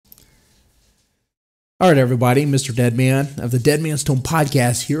All right, everybody, Mr. Deadman of the Dead Man's Tone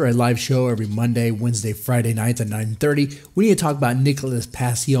podcast here, a live show every Monday, Wednesday, Friday nights at 9:30. We need to talk about Nickolaus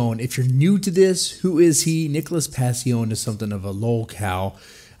Pacione. If you're new to this, who is he? Nickolaus Pacione is something of a lolcow.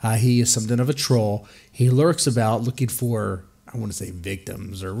 He is something of a troll. He lurks about looking for, I want to say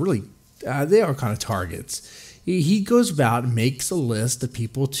victims, or really, they are kind of targets. He goes about and makes a list of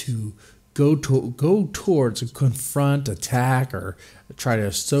people to go towards, and confront, attack, or try to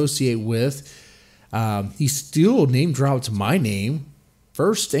associate with. He still name drops my name,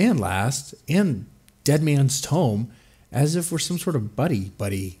 first and last, and Dead Man's Tome, as if we're some sort of buddy,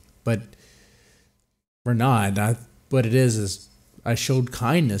 but we're not. What it is I showed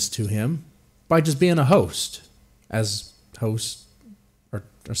kindness to him by just being a host, as hosts are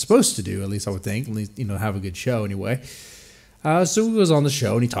supposed to do, at least I would think, at least, have a good show anyway. So he was on the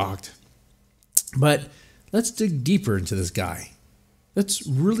show and he talked. But let's dig deeper into this guy. Let's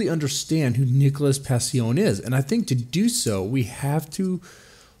really understand who Nickolaus Pacione is. And I think to do so, we have to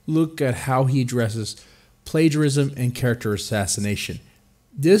look at how he addresses plagiarism and character assassination.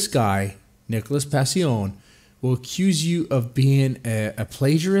 This guy, Nickolaus Pacione, will accuse you of being a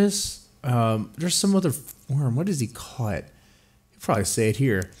plagiarist. There's some other form. What does he call it? He'll probably say it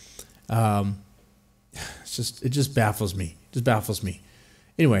here. It just baffles me.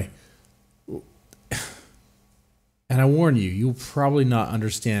 Anyway. And I warn you, you'll probably not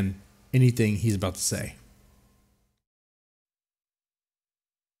understand anything he's about to say.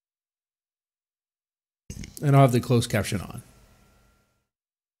 And I'll have the closed caption on.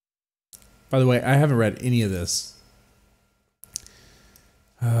 By the way, I haven't read any of this.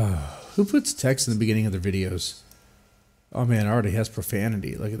 Who puts text in the beginning of their videos? Oh man, it already has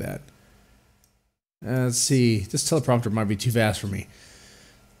profanity. Look at that. Let's see. This teleprompter might be too fast for me.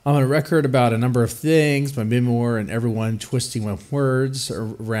 I'm on a record about a number of things, my memoir, and everyone twisting my words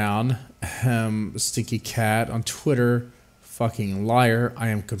around. Stinky cat on Twitter, fucking liar. I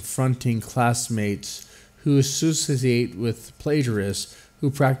am confronting classmates who associate with plagiarists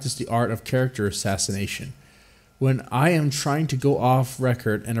who practice the art of character assassination. When I am trying to go off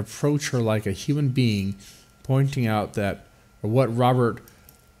record and approach her like a human being, pointing out that, or what Robert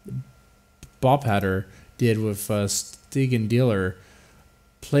Bobhatter did with Stegen Dealer,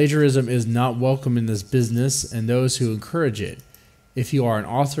 plagiarism is not welcome in this business and those who encourage it. If you are an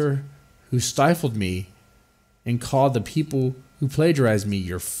author who stifled me and called the people who plagiarized me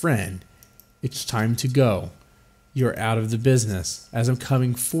your friend, it's time to go. You're out of the business, as I'm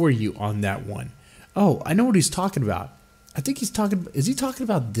coming for you on that one. Oh, I know what he's talking about. I think he's talking, is he talking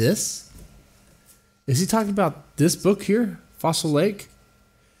about this? Is he talking about this book here, Fossil Lake?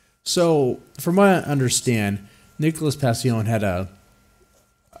 So, from what I understand, Nickolaus Pacione had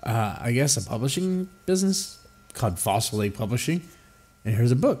I guess a publishing business called Fossil Lake Publishing, and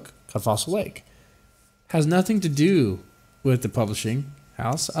here's a book called Fossil Lake. Has nothing to do with the publishing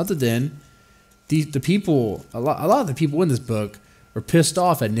house, other than the people. A lot of the people in this book were pissed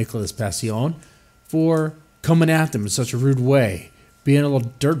off at Nickolaus Pacione for coming at them in such a rude way, being a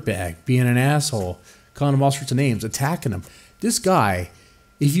little dirtbag, being an asshole, calling him all sorts of names, attacking him. This guy,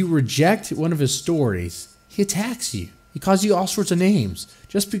 if you reject one of his stories, he attacks you. He calls you all sorts of names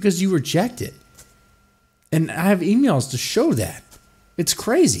just because you reject it. And I have emails to show that. It's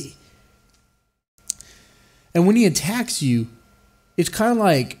crazy. And when he attacks you, it's kind of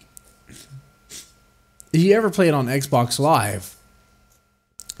like, if you ever play it on Xbox Live,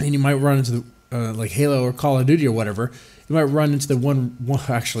 and you might run into the, like Halo or Call of Duty or whatever, you might run into the one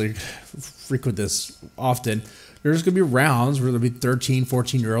actually frequent this often. There's going to be rounds where there'll be 13,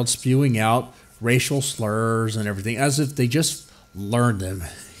 14-year-olds spewing out racial slurs and everything, as if they just learned them,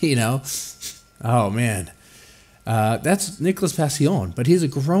 Oh, man. That's Nickolaus Pacione, but he's a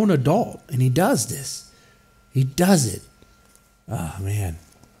grown adult, and he does this. He does it. Oh, man.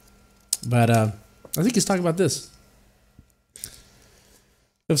 But I think he's talking about this.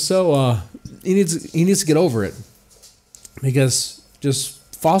 If so, he needs to get over it, because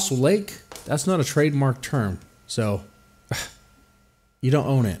just Fossil Lake, that's not a trademark term, so you don't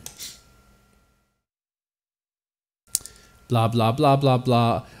own it. Blah, blah, blah, blah,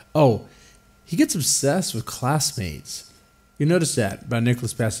 blah. Oh, he gets obsessed with classmates. You notice that about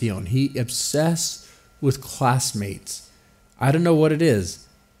Nickolaus Pacione. He obsessed with classmates. I don't know what it is.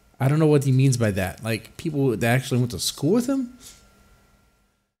 I don't know what he means by that. Like, people that actually went to school with him?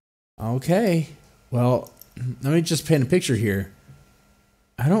 Okay. Well, let me just paint a picture here.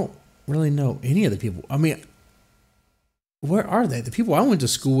 I don't really know any of the people. I mean, where are they? The people I went to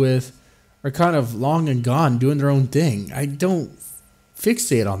school with are kind of long and gone doing their own thing. I don't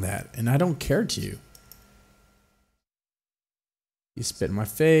fixate on that, and I don't care to. You spit in my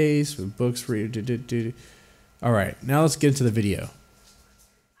face with books for you. All right, now let's get into the video.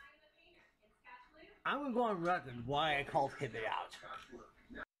 I'm gonna go on record why I called Hibbit out.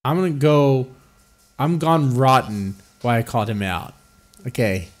 I'm gone rotten why I called him out.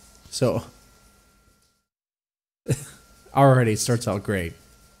 Okay, so already starts out great.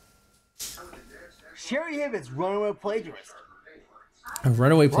 Sherry Hibbit's runaway plagiarist. A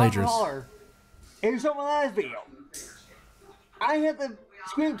runaway plagiarist. In some of my last video, I had the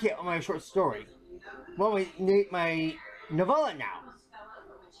screen cap on my short story. Well, my novella now.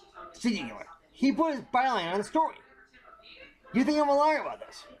 Singular. He put his byline on the story. You think I'm a liar about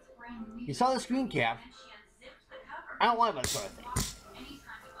this? You saw the screen cap. I don't lie about this sort of thing.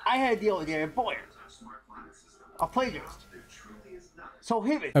 I had a deal with David Boyer, a plagiarist. So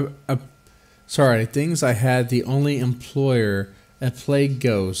Hibbit. Sorry, things I had the only employer at Play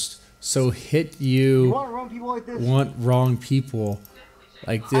Ghost. So hit you want to run people like this? Want wrong people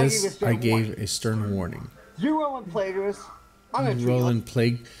like this? I gave a stern warning. You rolling plagiarists. I'm gonna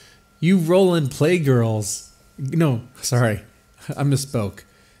You rolling playgirls. No, sorry, I misspoke.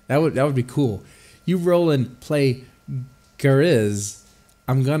 That would be cool. You rolling playgirls.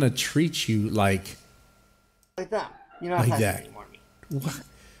 I'm gonna treat you like that. You're not like that. Anymore. What?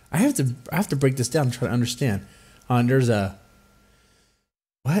 I have to break this down and try to understand. There's a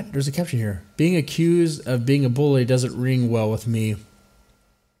caption here. Being accused of being a bully doesn't ring well with me.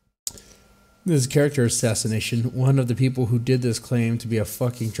 This is character assassination. One of the people who did this claimed to be a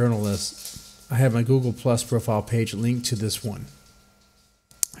fucking journalist. I have my Google Plus profile page linked to this one.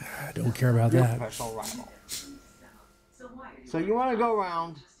 I don't care about that. Professional rival. So you want to go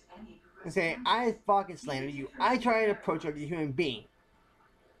around and say, I fucking slandered you. I tried to approach you as a human being.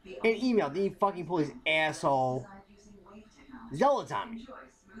 An email, then you fucking pull his asshole zealots on me.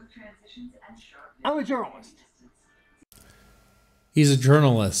 I'm a journalist. He's a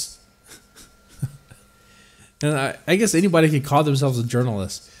journalist. And I guess anybody could call themselves a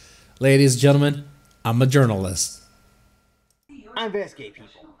journalist. Ladies and gentlemen, I'm a journalist. I investigate people.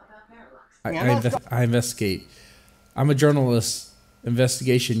 I investigate. I'm a journalist.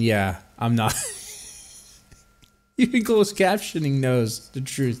 Investigation, yeah, I'm not. Even closed captioning knows the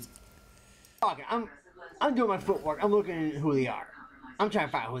truth. Okay, I'm doing my footwork. I'm looking at who they are. I'm trying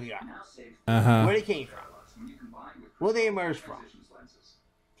to find out who they are. Where they came from. Where they emerged from.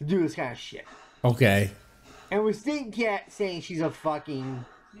 To do this kind of shit. Okay. And with Stinky Cat saying she's a fucking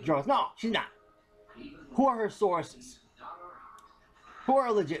journalist. No, she's not. Who are her sources? Who are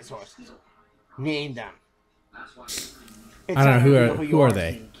her legit sources? Name them. I don't know who are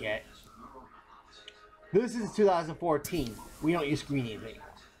they? Cat. This is 2014. We don't use screen names anymore.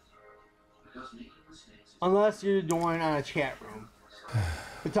 Unless you're doing on a chat room.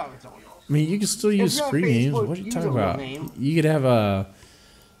 The talking to someone else. I mean, you can still use screen names. What are you talking about? You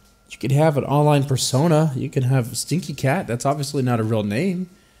could have an online persona. You can have Stinky Cat. That's obviously not a real name,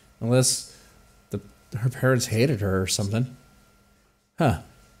 unless her parents hated her or something. Huh?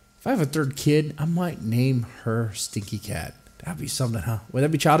 If I have a third kid, I might name her Stinky Cat. That'd be something, huh? Would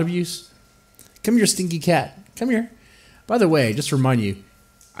that be child abuse? Come here, Stinky Cat. Come here. By the way, just to remind you,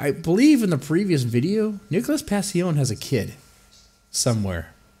 I believe in the previous video, Nickolaus Pacione has a kid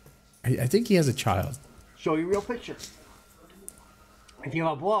somewhere. I think he has a child. Show your real picture. If you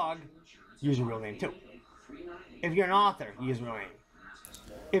have a blog, use a real name too. If you're an author, use a real name.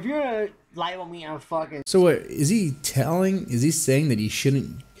 If you're gonna libel me on fucking... So what, is he saying that he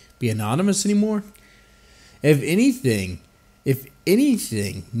shouldn't be anonymous anymore? If anything,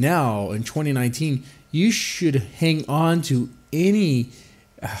 now in 2019, you should hang on to any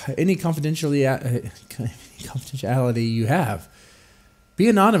confidentiality you have. Be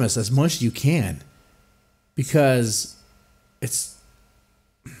anonymous as much as you can, because it's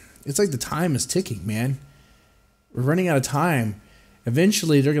like the time is ticking, man. We're running out of time.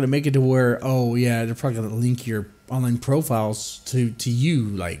 Eventually, they're gonna make it to where, oh yeah, they're probably gonna link your online profiles to you,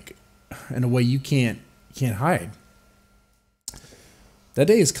 like in a way you can't hide. That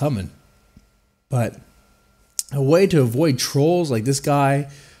day is coming, but a way to avoid trolls like this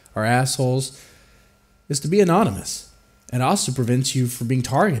guy or assholes is to be anonymous. And also prevents you from being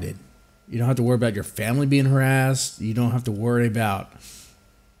targeted. You don't have to worry about your family being harassed. You don't have to worry about...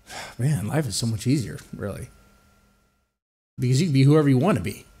 Man, life is so much easier, really. Because you can be whoever you want to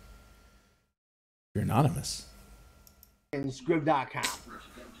be. You're anonymous. And Scrib.com.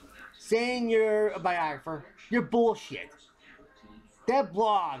 Saying you're a biographer, you're bullshit. That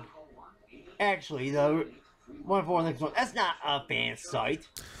blog, actually, the 14161, that's not a fan site.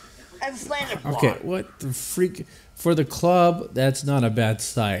 That's a slander blog. Okay, what the freak... For the club, that's not a bad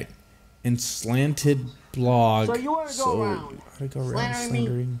site. And slanted blog. So you want to go around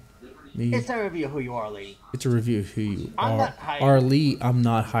slandering me? It's a review of who you are, lady. It's a review of who you I'm are. not hiding. Arlie, I'm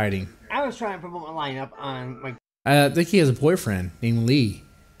not hiding. I was trying to promote my lineup on my I think he has a boyfriend named Lee.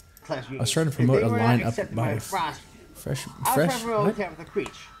 class reunion. I was trying to promote a lineup by fresh. fresh. I was trying to promote Tabitha Creech.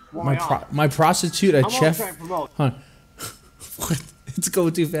 My prostitute at I'm chef. trying to promote. Huh. What? It's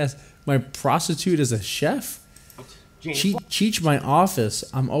going too fast. My prostitute is a chef. Cheech my office.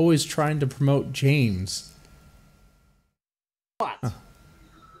 I'm always trying to promote James. What? Huh.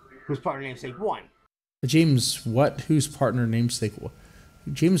 Whose partner namesake one? James what? Whose partner namesake what?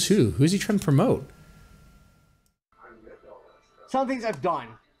 James who? Who's he trying to promote? Some things I've done.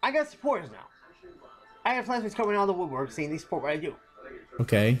 I got supporters now. I have classmates coming out of the woodwork saying they support what I do.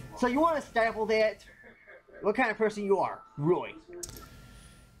 Okay. So you want to stifle that? What kind of person you are, really?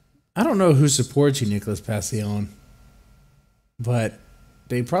 I don't know who supports you, Nickolaus Pacione, but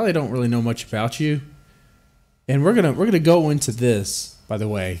they probably don't really know much about you. And we're gonna go into this, by the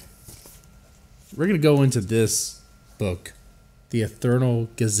way. We're gonna go into this book, The Eternal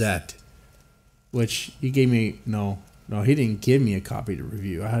Gazette, which he gave me. No, he didn't give me a copy to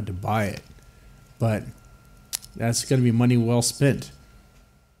review. I had to buy it, but that's gonna be money well spent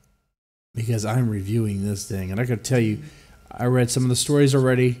because I'm reviewing this thing, and I could tell you, I read some of the stories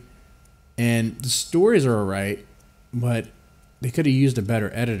already. And the stories are alright, but they could have used a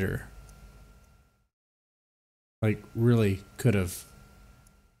better editor. Like, really could have.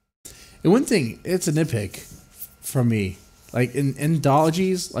 And one thing, it's a nitpick from me. Like, in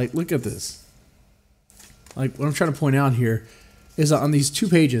anthologies, like, look at this. Like, what I'm trying to point out here is on these 2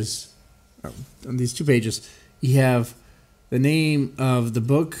 pages, you have the name of the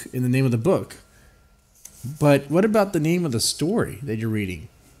book and the name of the book. But what about the name of the story that you're reading?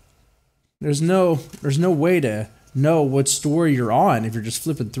 There's no way to know what story you're on if you're just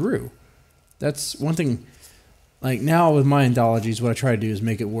flipping through. That's one thing. Like now with my anthologies, what I try to do is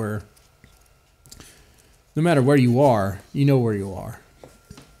make it where no matter where you are, you know where you are.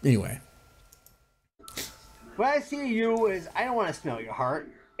 Anyway. What I see you is I don't want to smell your heart.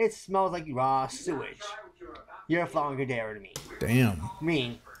 It smells like raw sewage. You're a flowering cadaver to me. Damn.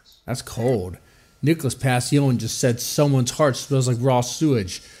 Mean. That's cold. Nickolaus Pacione just said someone's heart smells like raw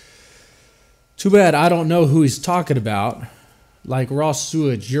sewage. Too bad I don't know who he's talking about. Like raw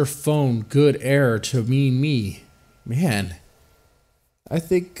sewage, your phone, good air to mean me. Man, I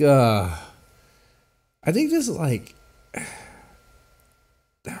think this is like, oh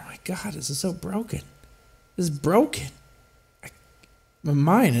my God, this is so broken. This is broken. My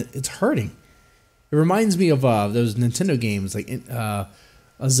mind, it's hurting. It reminds me of those Nintendo games like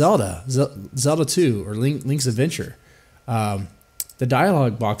Zelda 2 or Link's Adventure. The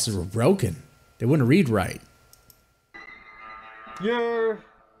dialogue boxes were broken. They wouldn't read right. You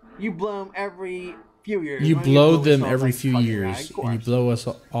blow them every few years. You blow them every few years. And you blow us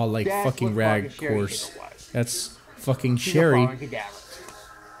all like fucking rag course. That's fucking Sherry.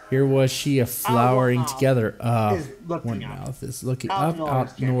 Here was she a flowering together. One mouth is looking up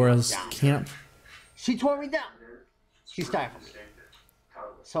out Nora's camp. She tore me down. She stifled me.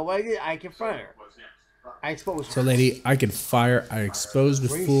 So what I did, I confronted her. I exposed her. So, lady, I could fire. I exposed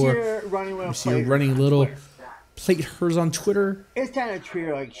before. You see her running little. Plate hers on Twitter. It's time to treat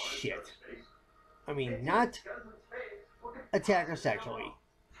her like shit. I mean, not attack her sexually.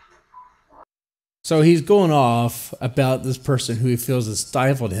 So he's going off about this person who he feels has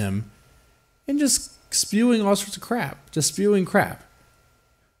stifled him, and just spewing all sorts of crap. Just spewing crap.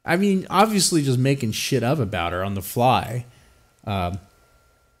 I mean, obviously, just making shit up about her on the fly.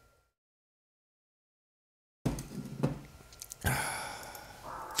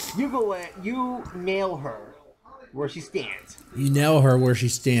 You nail her where she stands. You nail her where she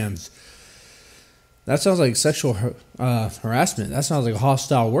stands. That sounds like sexual harassment. That sounds like a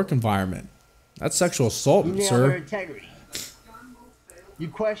hostile work environment. That's sexual assault, you nail sir. Her integrity. You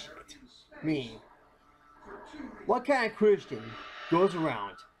question it. What kind of Christian goes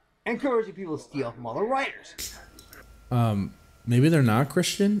around encouraging people to steal from other writers? Maybe they're not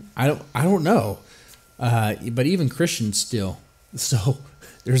Christian. I don't know. But even Christians steal. So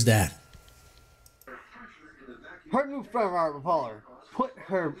there's that. Her new friend Robert Poller put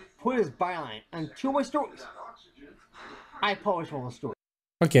his byline on 2 of my stories. I published one of the stories.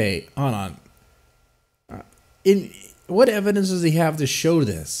 Okay, hold on. In what evidence does he have to show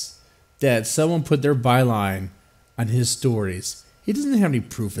this? That someone put their byline on his stories. He doesn't have any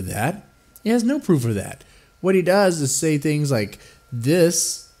proof of that. He has no proof of that. What he does is say things like,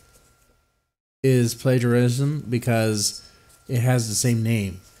 this is plagiarism because it has the same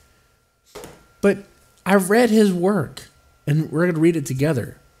name. But I read his work, and we're going to read it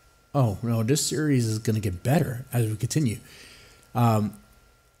together. oh no, this series is going to get better as we continue. I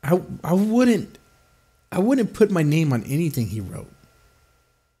wouldn't put my name on anything he wrote.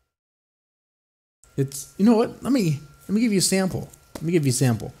 It's, you know what? Let me give you a sample.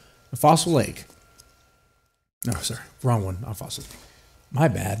 A Fossil Lake. No, sorry, wrong one. Not Fossil Lake. My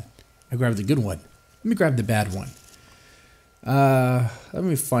bad. I grabbed the good one. Let me grab the bad one. Let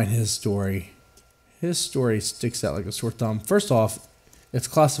me find his story. His story sticks out like a sore thumb. First off, it's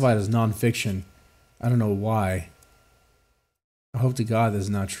classified as nonfiction. I don't know why. I hope to God this is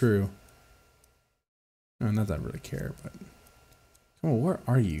not true. No, not that I really care, but come on, where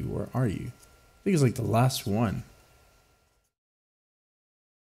are you? Where are you? I think it's like the last one.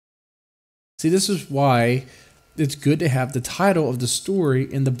 See, this is why it's good to have the title of the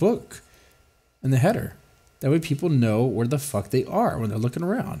story in the book and the header. That way people know where the fuck they are when they're looking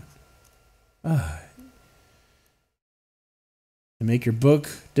around. To make your book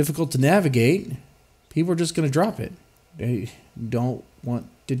difficult to navigate, people are just going to drop it. They don't want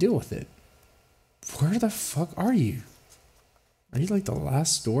to deal with it. Where the fuck are you? Are you like the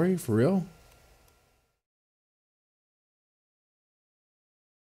last story for real?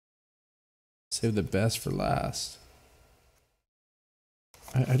 Save the best for last.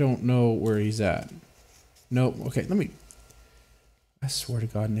 I don't know where he's at. Nope. Okay, let me... I swear to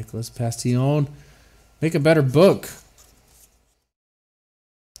God, Nickolaus Pacione, make a better book.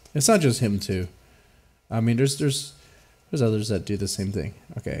 It's not just him too. I mean, there's others that do the same thing.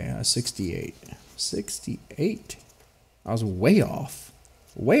 Okay, 68. 68. I was way off.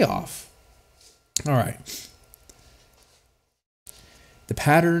 Way off. All right. The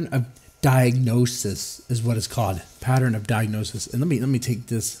pattern of diagnosis is what it's called. Pattern of diagnosis. And let me take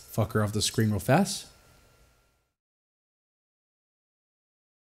this fucker off the screen real fast.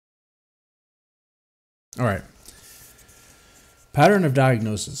 All right. Pattern of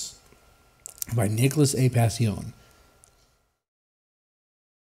diagnosis by Nickolaus A. Pacione.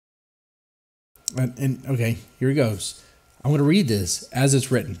 And okay, here he goes. I'm going to read this as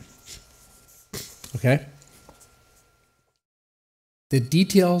it's written. Okay? The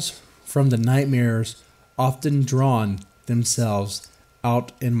details from the nightmares often drawn themselves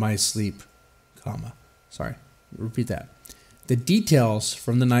out in my sleep, comma. Sorry, repeat that. The details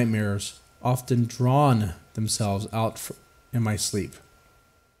from the nightmares often drawn themselves out in my sleep.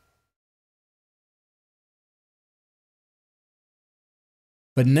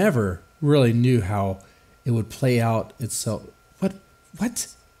 But never really knew how it would play out itself. What?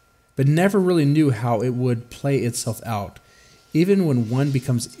 But never really knew how it would play itself out. Even when one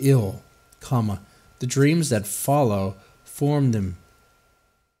becomes ill, comma, the dreams that follow form them.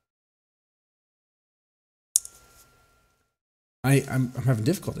 I'm having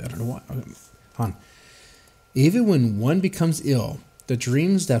difficulty. I don't know why. Hold on. Even when one becomes ill, the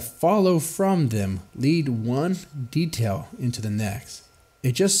dreams that follow from them lead one detail into the next.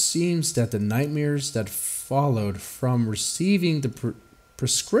 It just seems that the nightmares that followed from receiving the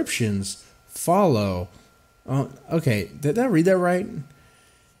prescriptions follow. Okay, did I read that right?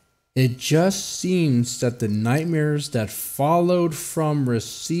 It just seems that the nightmares that followed from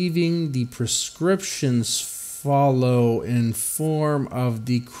receiving the prescriptions follow in form of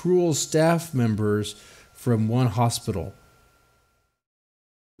the cruel staff members from one hospital.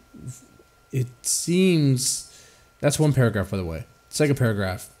 It seems... That's one paragraph, by the way. Second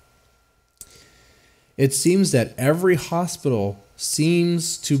paragraph. It seems that every hospital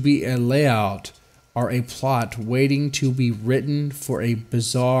seems to be a layout or a plot waiting to be written for a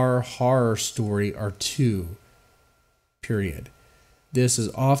bizarre horror story or two. Period. This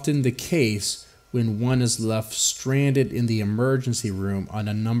is often the case when one is left stranded in the emergency room on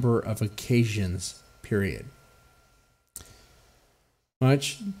a number of occasions. Period.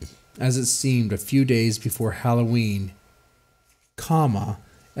 Much as it seemed a few days before Halloween, comma,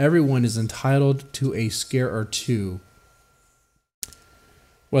 everyone is entitled to a scare or two,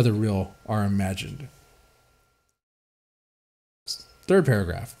 whether real or imagined. Third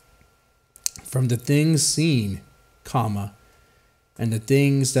paragraph. From the things seen, comma, and the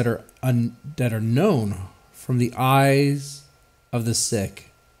things that are known from the eyes of the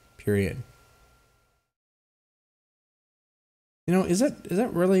sick, period. You know, is that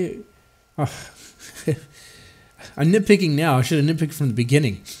really... I'm nitpicking now. I should have nitpicked from the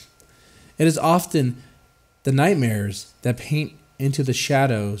beginning. It is often the nightmares that paint into the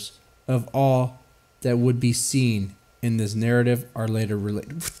shadows of all that would be seen in this narrative are later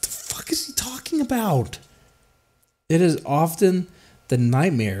related. What the fuck is he talking about? It is often the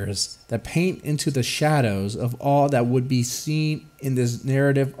nightmares that paint into the shadows of all that would be seen in this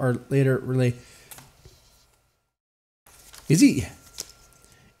narrative are later related. Is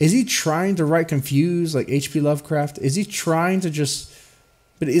Is he trying to write confused like H.P. Lovecraft? Is he trying to just...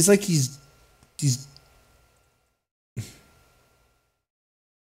 But it's like he's...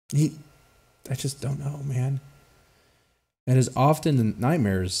 I just don't know, man. It is often the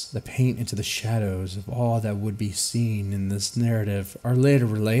nightmares that paint into the shadows of all that would be seen in this narrative are later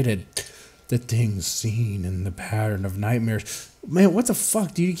related. The things seen in the pattern of nightmares. Man, what the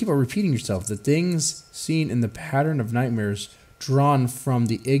fuck? Do you keep on repeating yourself? The things seen in the pattern of nightmares drawn from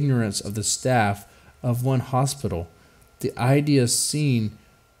the ignorance of the staff of one hospital. The ideas seen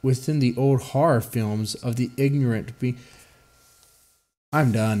within the old horror films of the ignorant being...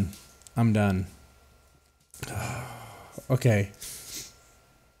 I'm done. Okay.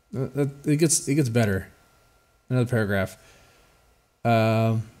 It gets better. Another paragraph.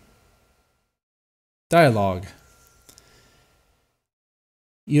 Dialogue.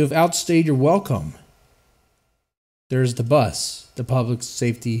 You have outstayed your welcome. There's the bus, the public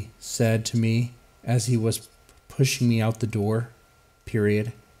safety said to me as he was pushing me out the door.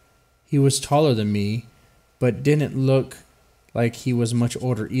 Period. He was taller than me, but didn't look like he was much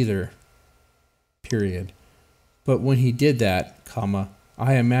older either. Period. But when he did that, comma,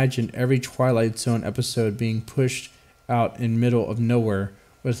 I imagined every Twilight Zone episode being pushed out in middle of nowhere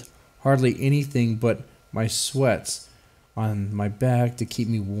with hardly anything but my sweats on my back to keep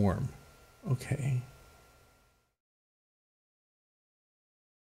me warm. Okay.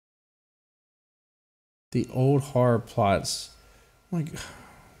 The old horror plots. Like,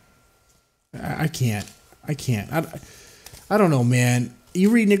 I can't. I don't know, man. You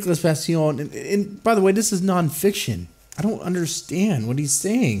read Nickolaus Pacione, and by the way, this is nonfiction. I don't understand what he's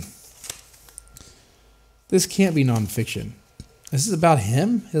saying. This can't be nonfiction. This is about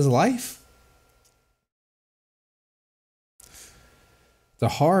him, his life. The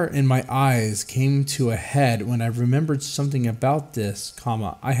horror in my eyes came to a head when I remembered something about this,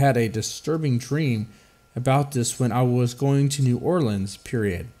 comma. I had a disturbing dream about this when I was going to New Orleans,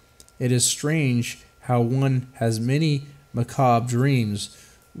 period. It is strange how one has many macabre dreams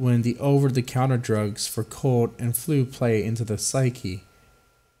when the over-the-counter drugs for cold and flu play into the psyche.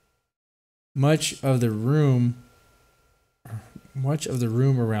 Much of the room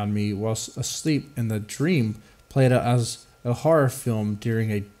around me was asleep, and the dream played out as a horror film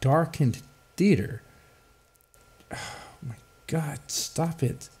during a darkened theater. Oh my God, stop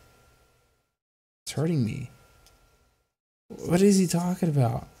it. It's hurting me. What is he talking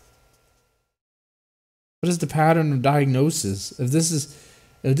about? What is the pattern of diagnosis? If this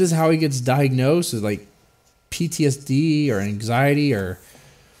is how he gets diagnosed, is like PTSD or anxiety or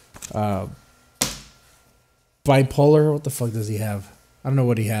bipolar. What the fuck does he have? I don't know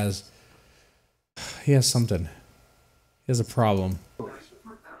what he has. He has something. He has a problem.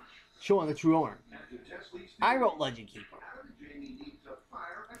 Showing the true owner. I wrote Legend Keeper.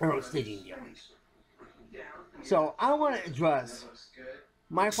 I wrote Staging Dealings. So I want to address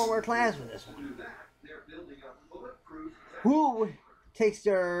my former class with this one. Who takes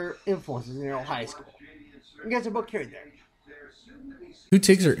their influences in their old high school? You guys are both carried there. Who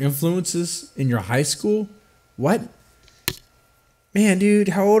takes their influences in your high school? What? Man, dude,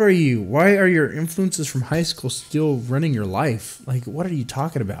 how old are you? Why are your influences from high school still running your life? Like, what are you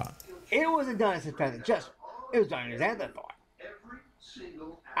talking about? It wasn't done as a fact of just. It was done as I thought.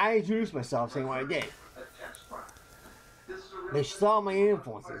 I introduced myself saying what I did. They saw my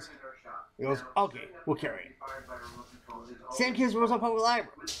influences. He goes, okay, we'll carry it. Same kids was on public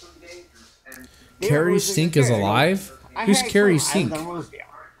library. Carrie Sink is alive? Who's Carrie Sink?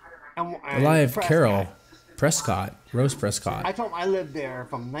 Alive Carol Prescott. Rose Prescott. I told him I lived there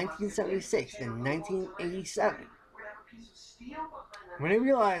from 1976 to 1987. When they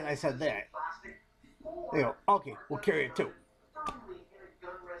realized I said that, they go, okay, we'll carry it too.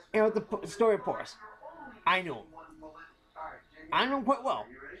 And with the story of Porus, I knew him. I knew him quite well.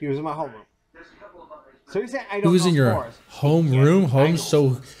 He was in my homeroom. So he said, I don't know. Who was in your homeroom? Home?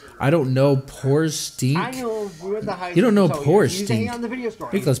 So I don't know Porus Stink? I knew we went to high school. You don't know Porus Stink. On the video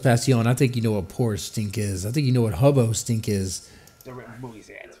story. Nickolaus Pacione, I think you know what Porus Stink is. I think you know what Hobo Stink is. The movies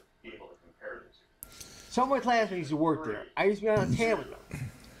at. Some of my classmates used to work there. I used to be on a tab with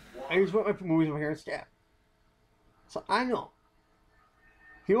them. I used to work my movies with my hair and staff. So I know.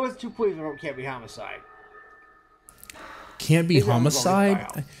 He wasn't too pleased when it can't be homicide. Can't be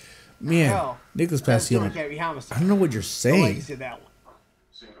homicide? Man, Nickolaus Pacione, I don't know what you're saying.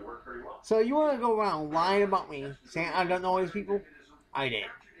 So you want to go around lying about me, saying I don't know these people? I did.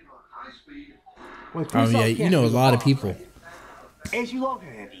 Oh yeah, you know a lot of people. As you look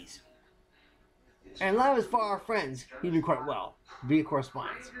at these. And a lot of his far friends, he knew quite well, via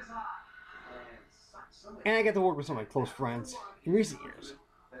correspondence. And I got to work with some of my close friends in recent years.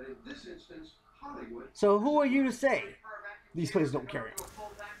 So who are you to say these places don't carry them?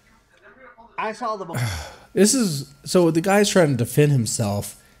 I saw the book. This is so the guy's trying to defend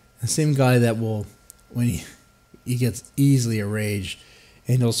himself. The same guy that will, when he gets easily enraged,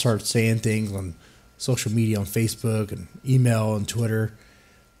 and he'll start saying things on social media, on Facebook and email and Twitter.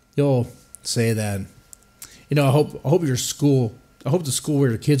 He'll say that, you know, I hope your school, I hope the school where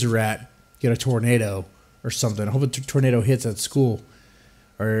your kids are at get a tornado or something. I hope a tornado hits that school.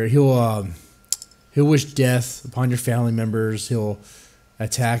 Or he'll wish death upon your family members. He'll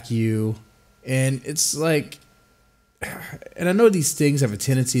attack you. And it's like, and I know these things have a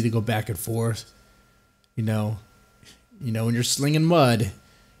tendency to go back and forth. You know, when you're slinging mud,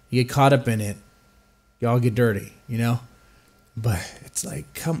 you get caught up in it. Y'all get dirty, you know? But it's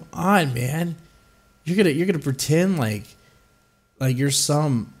like, come on, man. You're gonna pretend like you're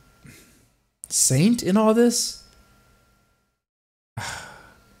some saint in all this?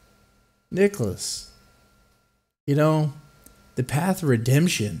 Nickolaus, you know, the path of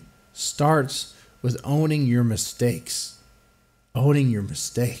redemption starts with owning your mistakes. Owning your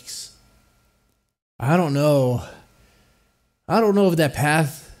mistakes. I don't know if that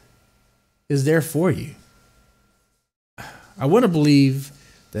path is there for you. I want to believe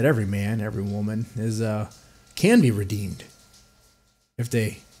that every man, every woman can be redeemed if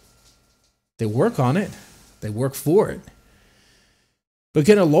they work on it, they work for it. But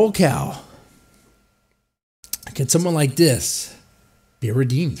can a locale, can someone like this be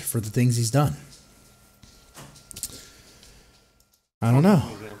redeemed for the things he's done? I don't know.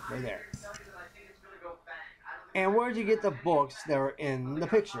 Right there. And where'd you get the books that are in the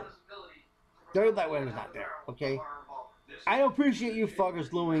picture? Third Light Weapon is not there, okay? I don't appreciate you fuckers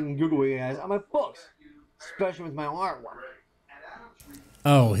gluing Google eyes on my books, especially with my artwork.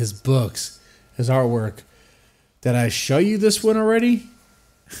 Oh, his books, his artwork. Did I show you this one already?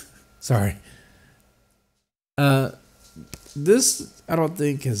 Sorry. This I don't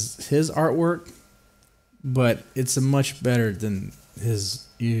think is his artwork, but it's much better than his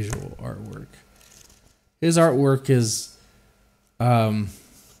usual artwork. His artwork is like,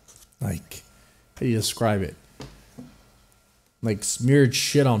 how do you describe it? Like smeared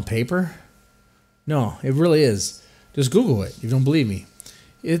shit on paper? No, it really is. Just Google it if you don't believe me.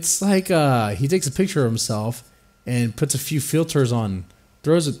 It's like he takes a picture of himself and puts a few filters on,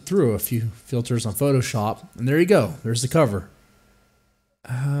 throws it through a few filters on Photoshop, and there you go. There's the cover.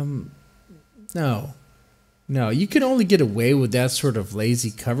 No, you can only get away with that sort of lazy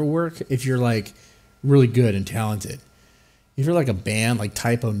cover work if you're like really good and talented. If you're like a band like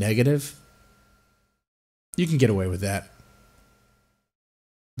Typo Negative, you can get away with that.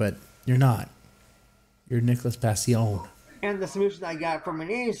 But you're not. You're Nickolaus Pacione. And the submission I got from my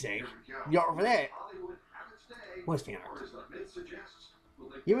namesake, the art for that was fan art.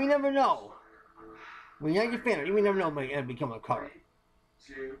 You may never know. When you get fan art, you may never know when it become a car.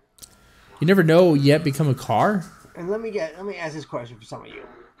 You never know yet become a car? And let me ask this question for some of you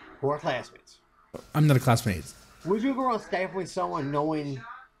who are classmates. I'm not a classmate. Would you go around stifling someone knowing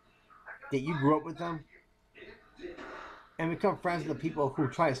that you grew up with them? And become friends with the people who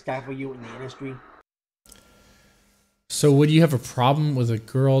try to stifle you in the industry? So would you have a problem with a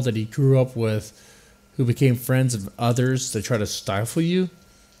girl that he grew up with who became friends of others that try to stifle you?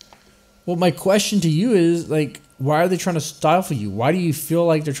 Well, my question to you is, like, why are they trying to stifle you? Why do you feel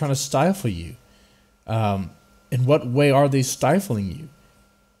like they're trying to stifle you? In what way are they stifling you?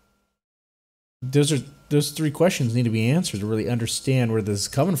 Those three questions need to be answered to really understand where this is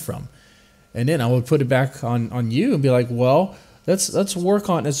coming from. And then I would put it back on you and be like, well, let's work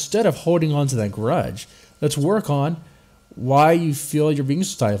on, instead of holding on to that grudge, let's work on why you feel you're being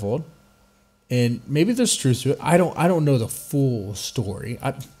stifled. And maybe there's truth to it. I don't know the full story,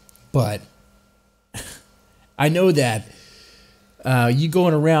 but I know that you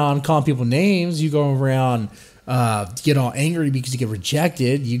going around calling people names, you going around get all angry because you get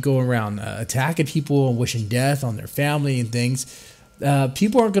rejected, you go around attacking people and wishing death on their family and things.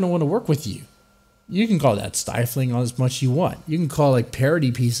 People aren't going to want to work with you. You can call that stifling as much as you want. You can call like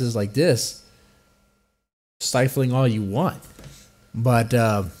parody pieces like this stifling all you want. But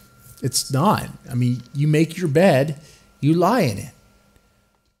it's not. I mean, you make your bed, you lie in it.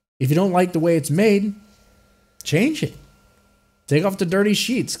 If you don't like the way it's made, change it. Take off the dirty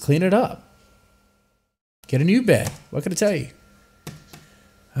sheets, clean it up. Get a new bed. What can I tell you?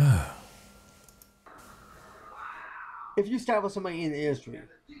 If you stifle somebody in the industry,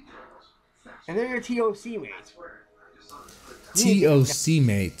 and they're your TOC mates. TOC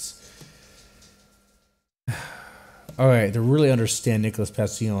mates. All right, to really understand Nickolaus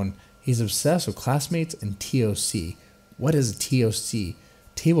Pacione, he's obsessed with classmates and TOC. What is a TOC?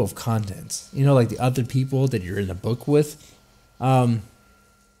 table of contents. You know, like the other people that you're in the book with.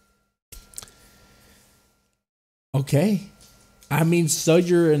 Okay. I mean, so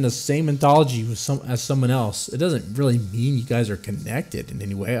you're in the same anthology with as someone else. It doesn't really mean you guys are connected in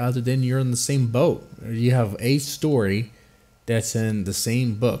any way other than you're in the same boat. Or you have a story that's in the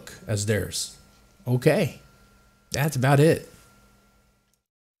same book as theirs. Okay. That's about it.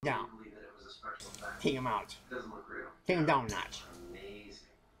 Down. Take him out. Take him down a notch.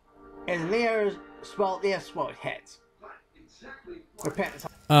 And they have swelled heads.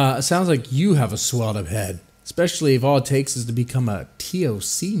 It sounds like you have a swelled up head. Especially if all it takes is to become a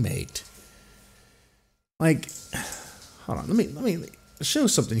TOC mate. Like, hold on, let me show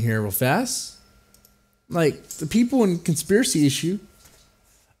something here real fast. Like, the people in Conspiracy Issue,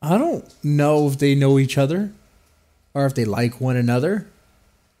 I don't know if they know each other or if they like one another,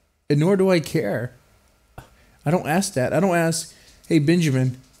 and nor do I care. I don't ask that. I don't ask, hey,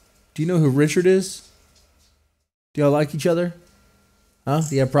 Benjamin, do you know who Richard is? Do y'all like each other? Huh?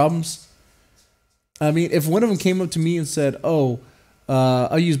 Do you have problems? I mean, if one of them came up to me and said, oh,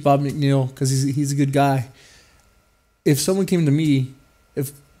 I'll use Bob McNeil because he's a good guy. If someone came to me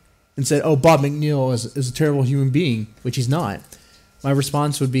and said, oh, Bob McNeil is a terrible human being, which he's not, my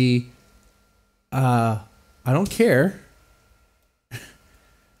response would be, I don't care.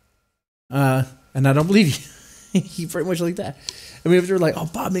 And I don't believe you. You pretty much like that. I mean, if they're like, oh,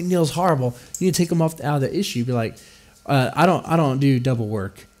 Bob McNeil's horrible, you need to take him out of the issue. Be like, I don't do double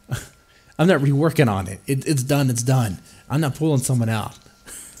work. I'm not reworking on it. It's done. It's done. I'm not pulling someone out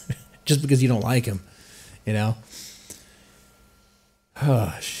just because you don't like him, you know?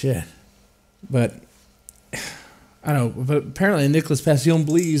 Oh, shit. But, I don't know. But apparently Nickolaus Pacione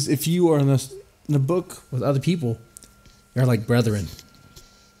believes if you are in the book with other people, you're like brethren.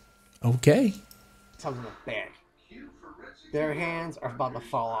 Okay. Something like bad. Their hands are about to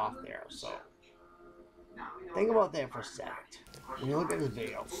fall off there, so think about that for a second. When you look at this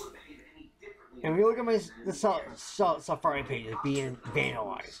video, and when you look at the Safari pages being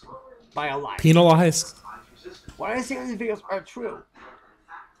vandalized by a lie. Penalized? What I say in these videos are true.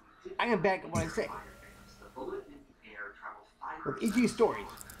 I can back up what I say. With each of these stories,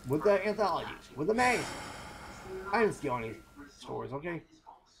 with the anthologies, with the magazines, I didn't steal any stories, okay?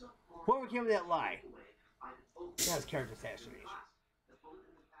 Whoever came with that lie, that's character assassination.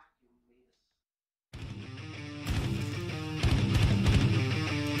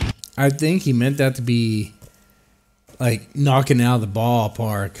 I think he meant that to be like knocking out of the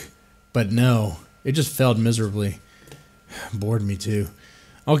ballpark, but no, it just failed miserably. Bored me too.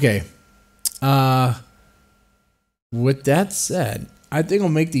 Okay. With that said, I think I'll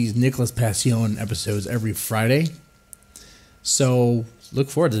make these Nickolaus Pacione episodes every Friday. So look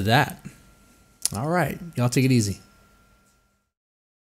forward to that. All right. Y'all take it easy.